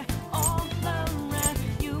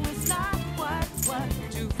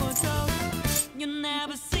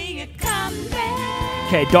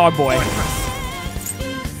 Okay, dog boy.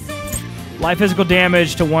 Light physical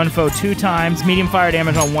damage to one foe 2 times. Medium fire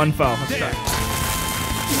damage on one foe. Let's try.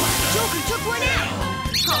 Joker took one out!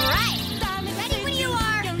 Alright! Ready when you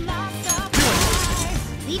are!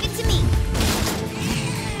 Leave it to me!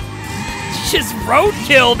 Just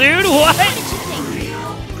roadkill, dude. What? What did you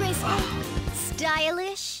think? Graceful?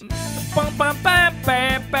 Stylish?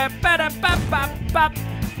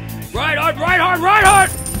 Right.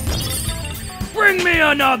 Bring me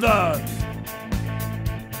another.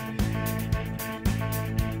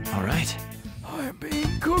 All right. I'm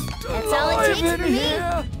being cooked That's all it takes for me.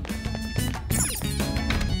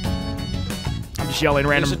 I'm just yelling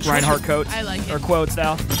random Reinhardt quotes. I like it. Or quotes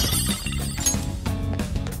now.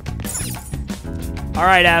 All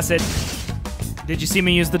right, Acid. Did you see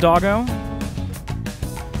me use the doggo?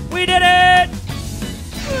 We did it!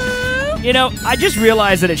 You know, I just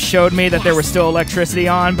realized that it showed me that there was still electricity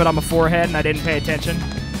on, but on my forehead, and I didn't pay attention.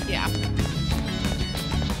 Yeah.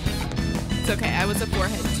 It's okay. I was a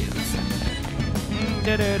forehead too. So.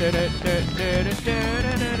 I did, and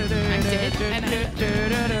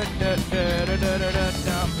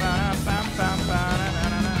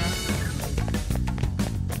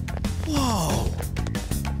Whoa!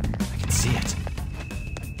 I can see it.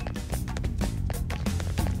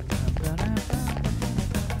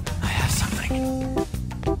 I have something.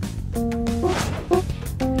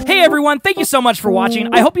 Hey everyone, thank you so much for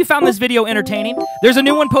watching. I hope you found this video entertaining. There's a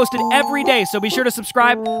new one posted every day, so be sure to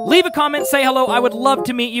subscribe, leave a comment, say hello. I would love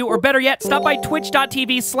to meet you, or better yet, stop by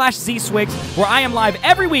twitch.tv/zswiggs, where I am live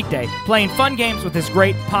every weekday playing fun games with this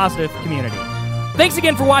great, positive community. Thanks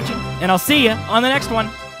again for watching, and I'll see you on the next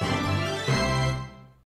one.